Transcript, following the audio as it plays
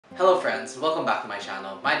Hello friends, welcome back to my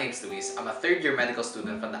channel. My name is Luis. I'm a third-year medical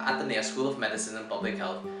student from the ASMPH School of Medicine and Public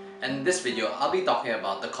Health. And in this video, I'll be talking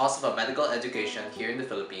about the cost of a medical education here in the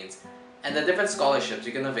Philippines and the different scholarships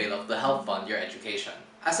you can avail of to help fund your education.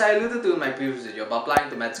 As I alluded to in my previous video about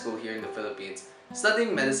applying to med school here in the Philippines,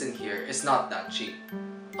 studying medicine here is not that cheap.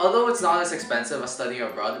 Although it's not as expensive as studying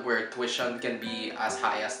abroad, where tuition can be as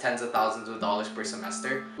high as tens of thousands of dollars per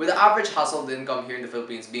semester, with the average household income here in the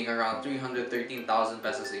Philippines being around 313,000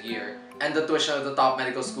 pesos a year, and the tuition of the top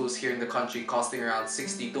medical schools here in the country costing around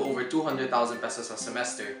 60 to over 200,000 pesos a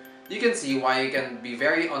semester, you can see why it can be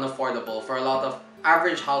very unaffordable for a lot of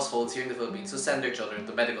average households here in the Philippines to send their children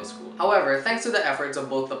to medical school. However, thanks to the efforts of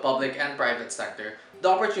both the public and private sector, the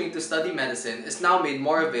opportunity to study medicine is now made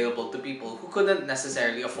more available to people who couldn't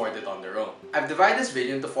necessarily afford it on their own. I've divided this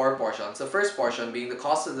video into 4 portions, the first portion being the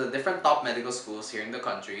cost of the different top medical schools here in the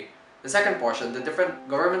country, the second portion, the different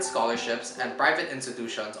government scholarships and private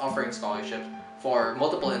institutions offering scholarships for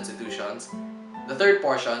multiple institutions, the third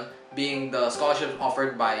portion being the scholarships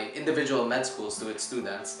offered by individual med schools to its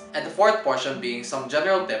students, and the fourth portion being some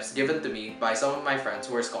general tips given to me by some of my friends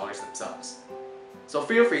who are scholars themselves. So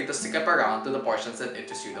feel free to skip around to the portions that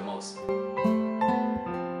interest you the most.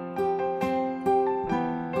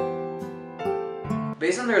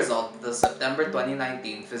 Based on the result of the September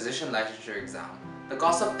 2019 Physician Licensure Exam, the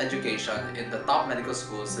cost of education in the top medical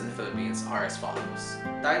schools in the Philippines are as follows.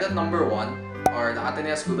 Tied at number 1 are the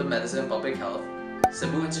Ateneo School of Medicine and Public Health,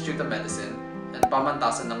 Cebu Institute of Medicine, and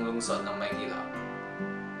Pamantasan ng Lungsod ng Maynila.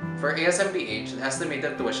 For ASMPH, the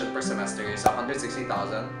estimated tuition per semester is 160,000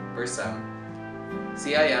 per sem,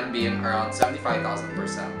 CIM being around 75,000 per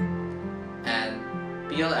sem, and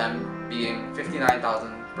PLM being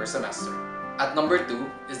 59,000 per semester. At number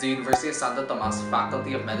 2 is the University of Santo Tomas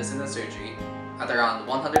Faculty of Medicine and Surgery at around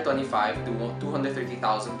 125,000 to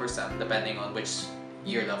 230,000 per sem depending on which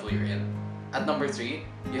year level you're in. At number 3,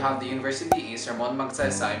 you have the University East Ramon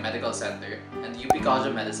Magsaysay Medical Center and the UP College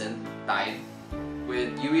of Medicine tied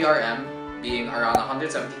with UERM being around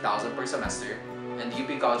 170,000 per semester and the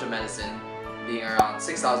UP College of Medicine being around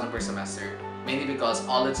 6,000 per semester, mainly because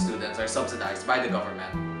all its students are subsidized by the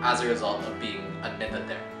government as a result of being admitted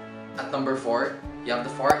there. At number 4, you have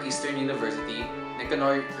the Far Eastern University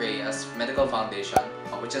Nicanor Reyes Medical Foundation,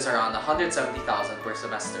 which is around 170,000 per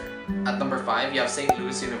semester. At number 5, you have St.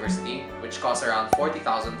 Louis University, which costs around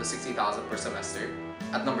 40,000 to 60,000 per semester.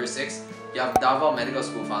 At number 6, you have Davao Medical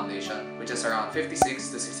School Foundation, which is around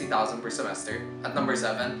 56,000 to 60,000 per semester. At number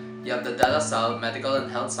 7, you have the De La Salle Medical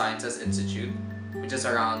and Health Sciences Institute, which is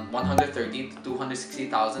around 130,000 to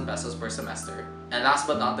 260,000 pesos per semester. And last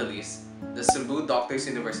but not the least, the Cebu Doctors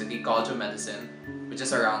University College of Medicine, which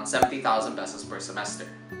is around 70,000 pesos per semester.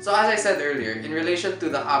 So as I said earlier, in relation to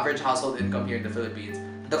the average household income here in the Philippines,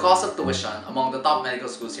 the cost of tuition among the top medical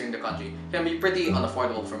schools here in the country can be pretty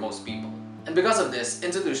unaffordable for most people. And because of this,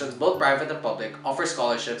 institutions, both private and public, offer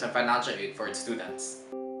scholarships and financial aid for its students.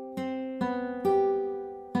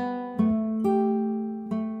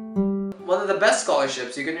 One of the best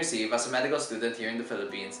scholarships you can receive as a medical student here in the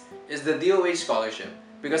Philippines is the DOH Scholarship,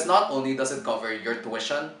 because not only does it cover your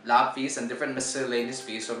tuition, lab fees, and different miscellaneous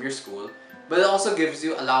fees from your school, but it also gives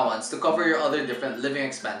you allowance to cover your other different living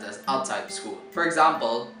expenses outside of school. For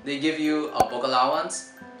example, they give you a book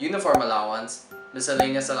allowance, uniform allowance,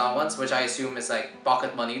 miscellaneous allowance, which I assume is like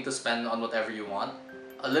pocket money to spend on whatever you want,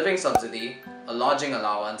 a living subsidy, a lodging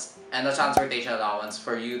allowance, and a transportation allowance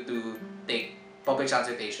for you to take public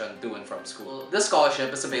transportation to and from school. This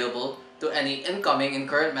scholarship is available to any incoming and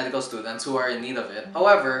current medical students who are in need of it.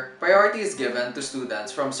 However, priority is given to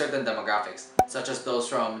students from certain demographics, such as those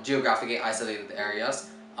from geographically isolated areas,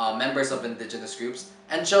 members of indigenous groups,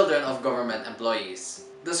 and children of government employees.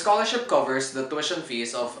 The scholarship covers the tuition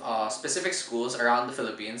fees of specific schools around the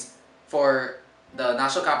Philippines. For the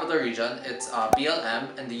National Capital Region, it's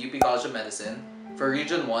PLM and the UP College of Medicine. For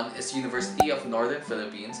Region 1, it's University of Northern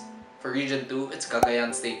Philippines. For Region 2, it's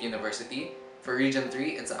Cagayan State University. For Region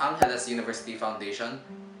 3, it's Angeles University Foundation.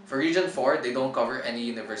 For Region 4, they don't cover any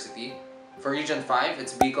university. For Region 5,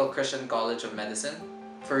 it's Bicol Christian College of Medicine.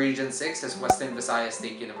 For Region 6, it's Western Visayas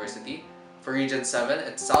State University. For Region 7,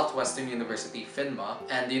 it's Southwestern University PHINMA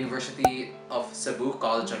and the University of Cebu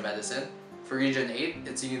College of Medicine. For Region 8,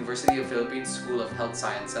 it's the University of Philippines School of Health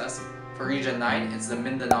Sciences. For Region 9, it's the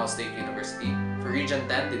Mindanao State University. For Region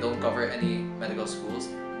 10, they don't cover any medical schools.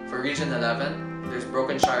 For Region 11, there's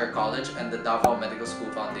Brokenshire College and the Davao Medical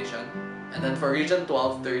School Foundation. And then for Region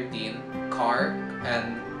 12, 13, CAR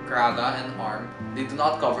and Caraga and ARM, they do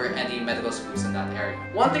not cover any medical schools in that area.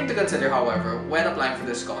 One thing to consider, however, when applying for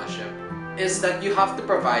this scholarship is that you have to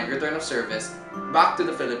provide return of service back to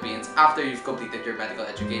the Philippines after you've completed your medical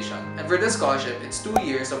education. And for this scholarship, it's 2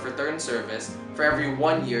 years of return service for every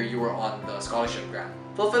 1 year you were on the scholarship grant.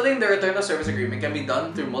 Fulfilling the return of service agreement can be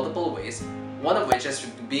done through multiple ways, one of which is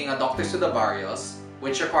being a doctor to the barrios,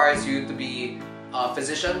 which requires you to be a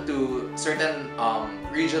physician to certain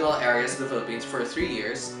regional areas of the Philippines for 3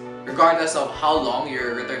 years, regardless of how long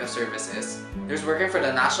your return of service is. There's working for the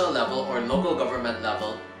national level or local government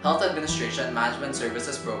level health administration management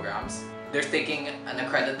services programs. There's taking an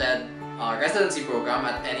accredited residency program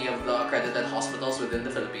at any of the accredited hospitals within the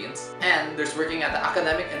Philippines. And there's working at the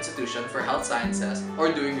academic institution for health sciences or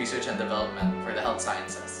doing research and development for the health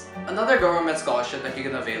sciences. Another government scholarship that you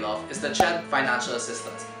can avail of is the CHED Financial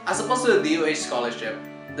Assistance. As opposed to the DOH Scholarship,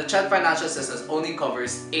 the CHED Financial Assistance only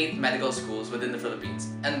covers 8 medical schools within the Philippines.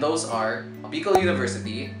 And those are Bicol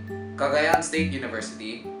University, Cagayan State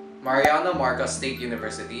University, Mariano Marcos State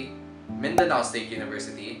University, Mindanao State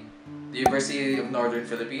University, the University of Northern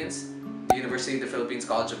Philippines, the University of the Philippines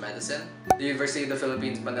College of Medicine, the University of the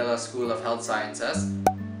Philippines Manila School of Health Sciences,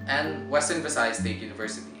 and Western Visayas State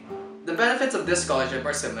University. The benefits of this scholarship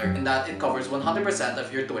are similar in that it covers 100%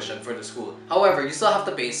 of your tuition for the school. However, you still have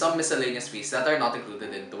to pay some miscellaneous fees that are not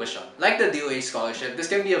included in tuition. Like the DOH Scholarship, this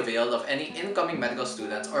can be availed of any incoming medical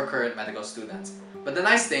students or current medical students. But the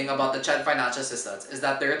nice thing about the CHED Financial Assistance is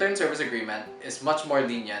that the return service agreement is much more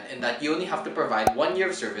lenient in that you only have to provide 1 year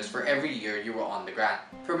of service for every year you were on the grant.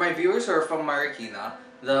 For my viewers who are from Marikina,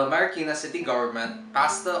 the Marikina city government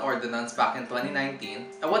passed the ordinance back in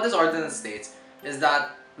 2019, and what this ordinance states is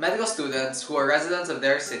that medical students who are residents of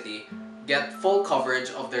their city get full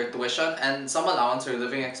coverage of their tuition and some allowance for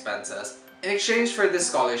living expenses. In exchange for this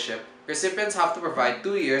scholarship, recipients have to provide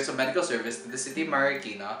 2 years of medical service to the city of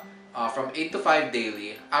Marikina from 8 to 5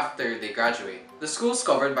 daily after they graduate. The schools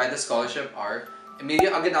covered by the scholarship are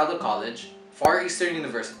Emilio Aguinaldo College, Far Eastern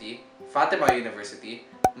University, Fatima University,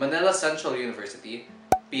 Manila Central University,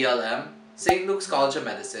 PLM, St. Luke's College of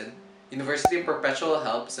Medicine, University of Perpetual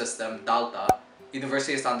Help System, DALTA,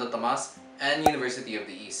 University of Santo Tomas, and University of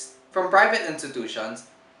the East. From private institutions,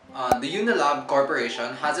 the Unilab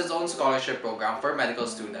Corporation has its own scholarship program for medical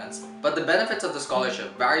students, but the benefits of the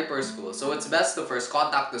scholarship vary per school, so it's best to first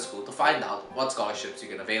contact the school to find out what scholarships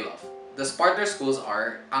you can avail of. The partner schools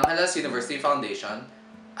are Angeles University Foundation,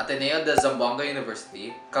 Ateneo de Zamboanga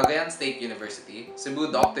University, Cagayan State University,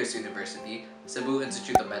 Cebu Doctors University, Cebu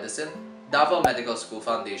Institute of Medicine, Davao Medical School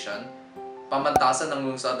Foundation, Pamantasan ng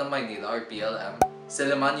Lungsod ng Maynila or PLM,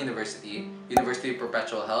 Silliman University, University of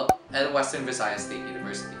Perpetual Help, and Western Visayas State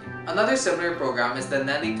University. Another similar program is the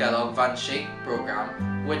Nelly Kellogg Van Shake program,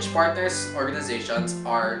 which partners organizations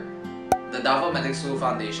are the Davao Medical School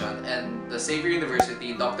Foundation and the Xavier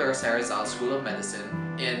University Dr. Rizal School of Medicine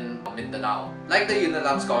in Mindanao. Like the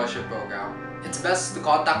Unilab Scholarship program, it's best to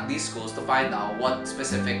contact these schools to find out what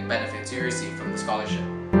specific benefits you receive from the scholarship.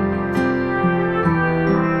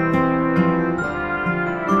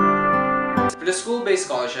 For the school-based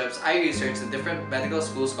scholarships, I researched the different medical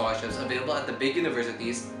school scholarships available at the big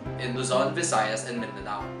universities in Luzon, Visayas, and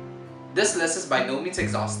Mindanao. This list is by no means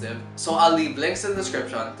exhaustive, so I'll leave links in the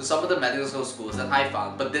description to some of the medical school schools that I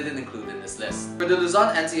found but didn't include in this list. For the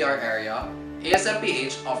Luzon NCR area,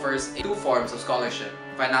 ASMPH offers 2 forms of scholarship,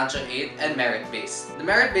 financial aid and merit-based. The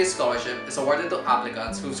merit-based scholarship is awarded to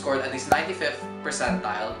applicants who've scored at least 95th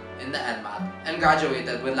percentile in the NMAT and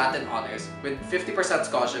graduated with Latin honors, with 50%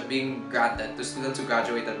 scholarship being granted to students who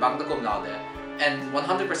graduated magna cum laude and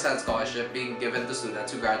 100% scholarship being given to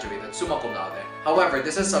students who graduated summa cum laude. However,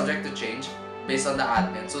 this is subject to change based on the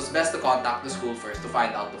admin, so it's best to contact the school first to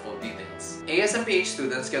find out the full details. ASMPH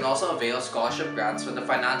students can also avail scholarship grants with the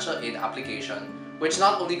financial aid application, which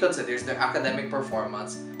not only considers their academic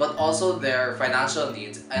performance, but also their financial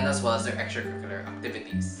needs and as well as their extracurricular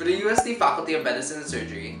activities. For the UST Faculty of Medicine and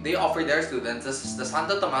Surgery, they offer their students the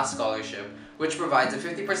Santo Tomas Scholarship, which provides a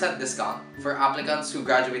 50% discount for applicants who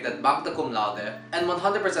graduated magna cum laude and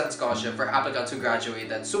 100% scholarship for applicants who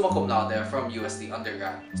graduated summa cum laude from UST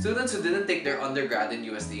undergrad. Students who didn't take their undergrad in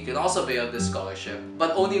UST can also avail of this scholarship,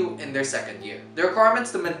 but only in their second year. The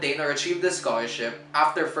requirements to maintain or achieve this scholarship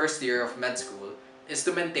after first year of med school is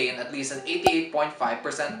to maintain at least an 88.5%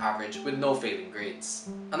 average with no failing grades.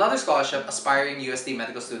 Another scholarship aspiring UST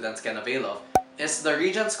medical students can avail of is the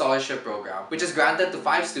Regent Scholarship Program, which is granted to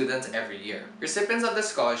 5 students every year. Recipients of this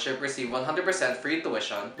scholarship receive 100% free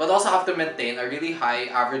tuition, but also have to maintain a really high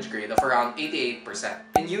average grade of around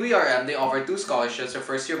 88%. In UERM, they offer 2 scholarships for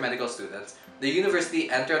first-year medical students, the University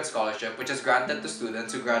Entrance Scholarship, which is granted to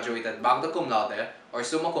students who graduated magna cum laude or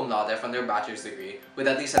summa cum laude from their bachelor's degree with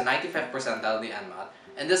at least a 95th percentile in the NMAT,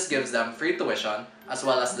 and this gives them free tuition, as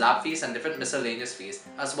well as lab fees and different miscellaneous fees,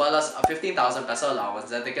 as well as a 15,000 peso allowance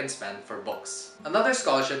that they can spend for books. Another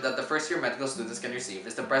scholarship that the first year medical students can receive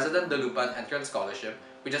is the President Dalupan Entrance Scholarship,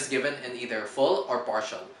 which is given in either full or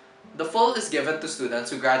partial. The full is given to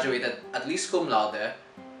students who graduated at least cum laude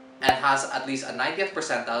and has at least a 90th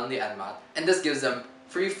percentile in the NMAT, and this gives them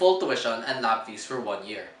free full tuition and lab fees for 1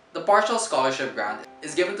 year. The partial scholarship grant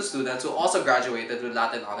is given to students who also graduated with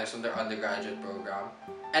Latin honors from their undergraduate program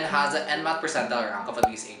and has an NMAT percentile rank of at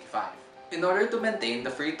least 85. In order to maintain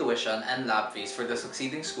the free tuition and lab fees for the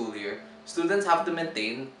succeeding school year, students have to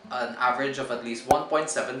maintain an average of at least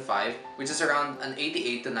 1.75, which is around an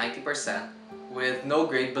 88 to 90%, with no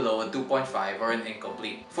grade below a 2.5 or an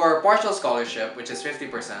incomplete. For a partial scholarship, which is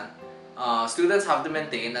 50%, students have to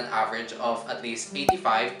maintain an average of at least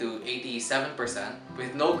 85 to 87%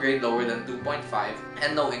 with no grade lower than 2.5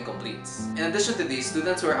 and no incompletes. In addition to these,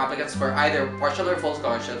 students who are applicants for either partial or full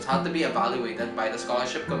scholarships have to be evaluated by the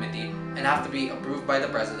scholarship committee and have to be approved by the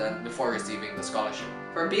president before receiving the scholarship.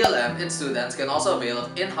 For PLM, its students can also avail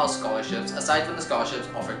of in-house scholarships aside from the scholarships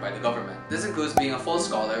offered by the government. This includes being a full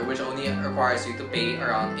scholar, which only requires you to pay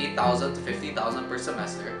around 8,000 to 15,000 per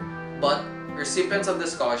semester, but recipients of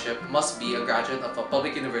this scholarship must be a graduate of a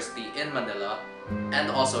public university in Manila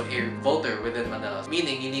and also a voter within Manila,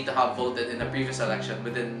 meaning you need to have voted in a previous election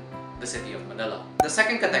within the city of Manila. The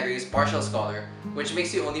second category is partial scholar, which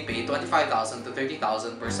makes you only pay 25,000 to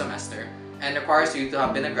 30,000 per semester and requires you to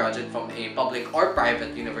have been a graduate from a public or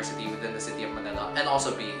private university within the city of Manila and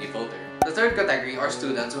also being a voter. The third category are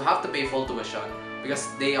students who have to pay full tuition because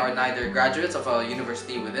they are neither graduates of a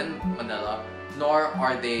university within Manila nor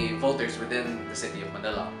are they voters within the city of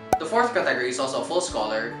Manila. The fourth category is also a full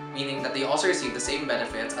scholar, meaning that they also receive the same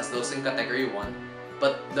benefits as those in category 1,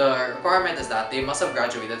 but the requirement is that they must have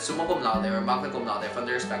graduated summa cum laude or magna cum laude from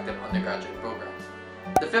their respective undergraduate program.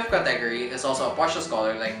 The fifth category is also a partial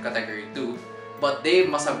scholar like category 2, but they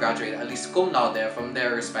must have graduated at least cum laude from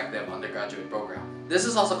their respective undergraduate program. This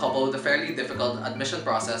is also coupled with a fairly difficult admission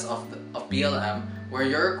process of PLM, where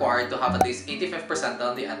you're required to have at least 85th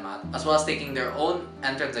percentile in the NMAT, as well as taking their own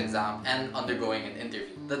entrance exam and undergoing an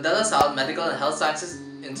interview. The De La Salle Medical and Health Sciences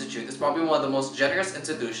Institute is probably one of the most generous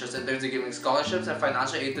institutions in terms of giving scholarships and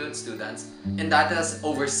financial aid to its students, in that it has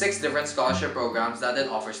over 6 different scholarship programs that it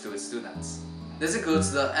offers to its students. This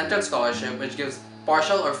includes the Entrance Scholarship, which gives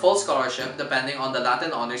partial or full scholarship depending on the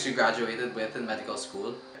Latin honors you graduated with in medical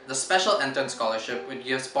school. The Special Entrance Scholarship, which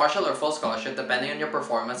gives partial or full scholarship depending on your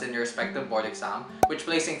performance in your respective board exam, which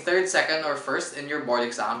placing 3rd, 2nd, or 1st in your board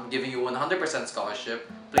exam giving you 100%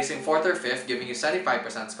 scholarship, placing 4th or 5th giving you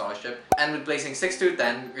 75% scholarship, and with placing 6 through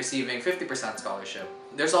 10 receiving 50% scholarship.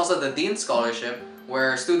 There's also the Dean Scholarship,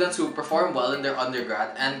 where students who perform well in their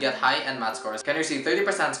undergrad and get high NMAT scores can receive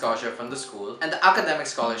 30% scholarship from the school, and the Academic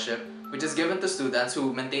Scholarship, which is given to students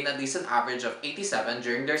who maintain at least an average of 87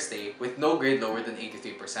 during their stay with no grade lower than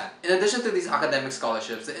 83%. In addition to these academic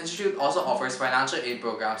scholarships, the institute also offers financial aid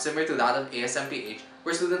programs similar to that of ASMPH,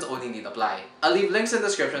 where students only need apply. I'll leave links in the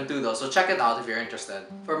description too though, so check it out if you're interested.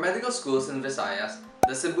 For medical schools in Visayas,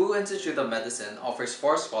 the Cebu Institute of Medicine offers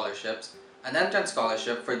 4 scholarships, an entrance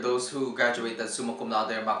scholarship for those who graduated summa cum laude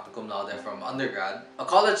or magna cum laude from undergrad, a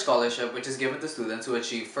college scholarship which is given to students who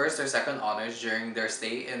achieve 1st or 2nd honors during their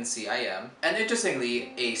stay in CIM, and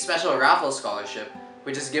interestingly, a special raffle scholarship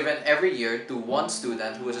which is given every year to one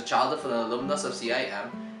student who is a child of an alumnus of CIM,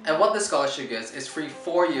 and what this scholarship gives is free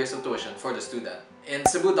 4 years of tuition for the student. In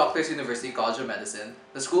Cebu Doctors University College of Medicine,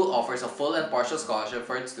 the school offers a full and partial scholarship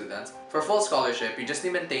for its students. For full scholarship, you just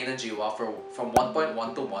need to maintain a GWA from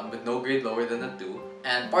 1.1 to 1 with no grade lower than a 2,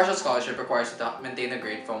 and partial scholarship requires you to maintain a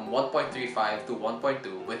grade from 1.35 to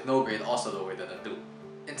 1.2 with no grade also lower than a 2.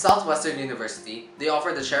 In Southwestern University, they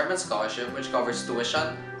offer the Chairman's Scholarship, which covers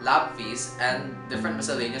tuition, lab fees, and different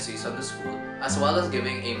miscellaneous fees of the school, as well as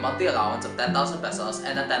giving a monthly allowance of 10,000 pesos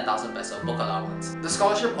and a 10,000 peso book allowance. The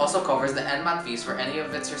scholarship also covers the NMAT fees for any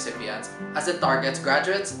of its recipients, as it targets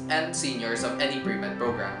graduates and seniors of any pre-med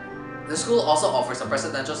program. The school also offers a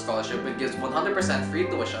Presidential Scholarship, which gives 100% free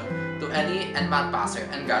tuition to any NMAT passer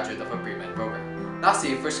and graduate of a pre-med program.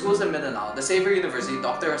 Lastly, for schools in Mindanao, the Xavier University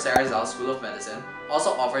Dr. Jose Rizal School of Medicine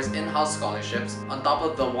also offers in-house scholarships on top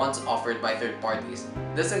of the ones offered by third parties.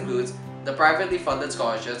 This includes the privately funded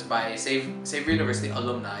scholarships by Xavier University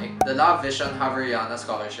alumni, the La Vision Javeriana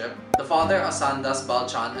Scholarship, the Father Asandas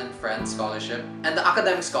Balchan and Friends Scholarship, and the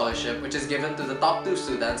Academic Scholarship, which is given to the top 2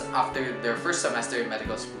 students after their first semester in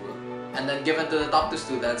medical school, and then given to the top 2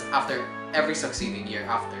 students after every succeeding year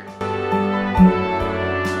after.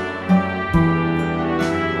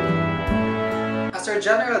 As our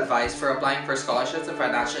general advice for applying for scholarships and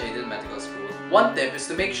financial aid in medical school, One tip is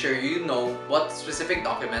to make sure you know what specific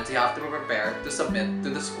documents you have to prepare to submit to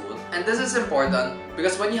the school. And this is important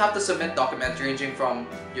because when you have to submit documents ranging from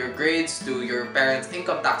your grades to your parents'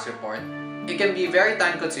 income tax report, it can be very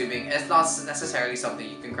time consuming and it's not necessarily something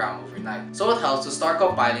you can cram overnight. So it helps to start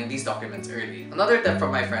compiling these documents early. Another tip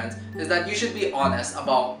from my friends is that you should be honest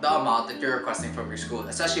about the amount that you're requesting from your school,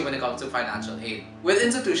 especially when it comes to financial aid. With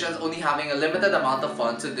institutions only having a limited amount of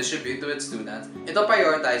funds to distribute to its students, it'll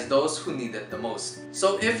prioritize those who need it the most.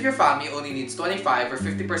 So if your family only needs 25 or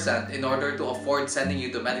 50% in order to afford sending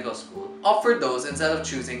you to medical school, opt for those instead of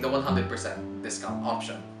choosing the 100% discount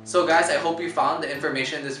option. So guys, I hope you found the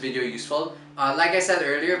information in this video useful. Like I said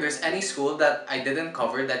earlier, if there's any school that I didn't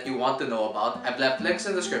cover that you want to know about, I've left links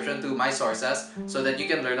in the description to my sources so that you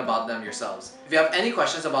can learn about them yourselves. If you have any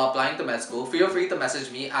questions about applying to med school, feel free to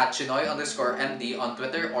message me at ChinoyMD on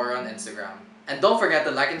Twitter or on Instagram. And don't forget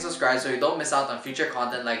to like and subscribe so you don't miss out on future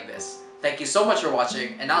content like this. Thank you so much for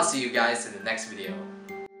watching, and I'll see you guys in the next video.